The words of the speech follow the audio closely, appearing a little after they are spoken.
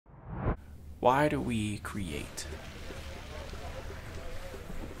Why do we create?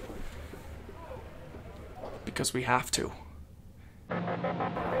 Because we have to.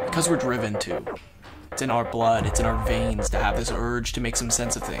 Because we're driven to. It's in our blood, it's in our veins to have this urge to make some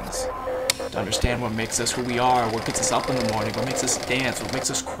sense of things. To understand what makes us who we are, what gets us up in the morning, what makes us dance, what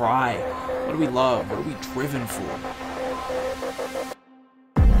makes us cry. What do we love? What are we driven for?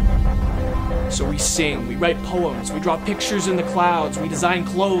 So we sing, we write poems, we draw pictures in the clouds, we design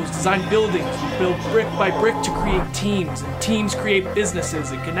clothes, design buildings, we build brick by brick to create teams, and teams create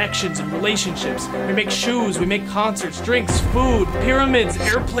businesses and connections and relationships. We make shoes, we make concerts, drinks, food, pyramids,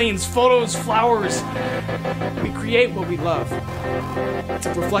 airplanes, photos, flowers. We create what we love. It's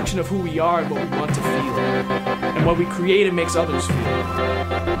a reflection of who we are and what we want to feel. And what we create, it makes others feel.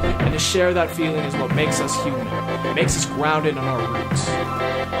 And to share that feeling is what makes us human. It makes us grounded in our roots.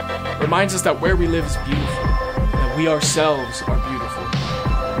 It reminds us that where we live is beautiful, and that we ourselves are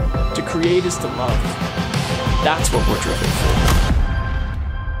beautiful. To create is to love. That's what we're driven for.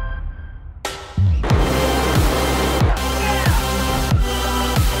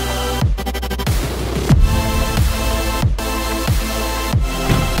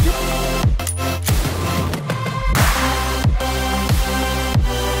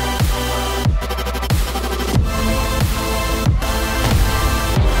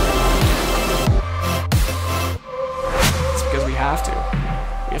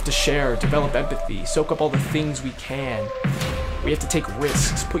 We have to share, develop empathy, soak up all the things we can. We have to take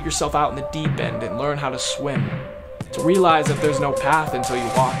risks, put yourself out in the deep end and learn how to swim. To realize that there's no path until you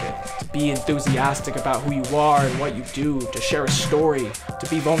walk it. To be enthusiastic about who you are and what you do. To share a story. To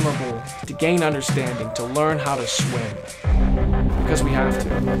be vulnerable. To gain understanding. To learn how to swim. Because we have to.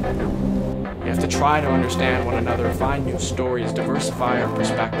 We have to try to understand one another, find new stories, diversify our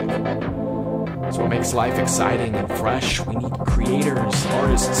perspective. It's what makes life exciting and fresh. We need creators,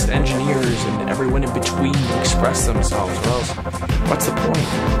 artists, engineers, and everyone in between to express themselves, or else what's the point?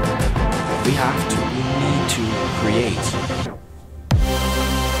 We have to, we need to create.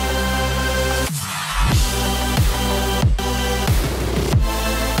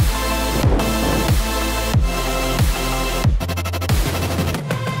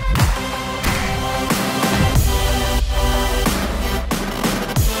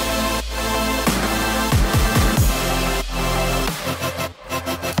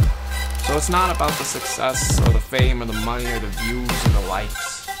 So it's not about the success or the fame or the money or the views or the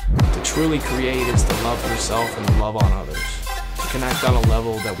likes. To truly create is to love yourself and love on others. To connect on a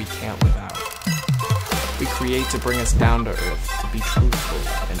level that we can't live out. We create to bring us down to earth, to be truthful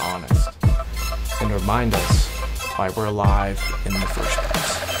and honest. And to remind us why we're alive in the first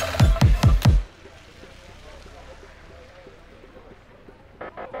place.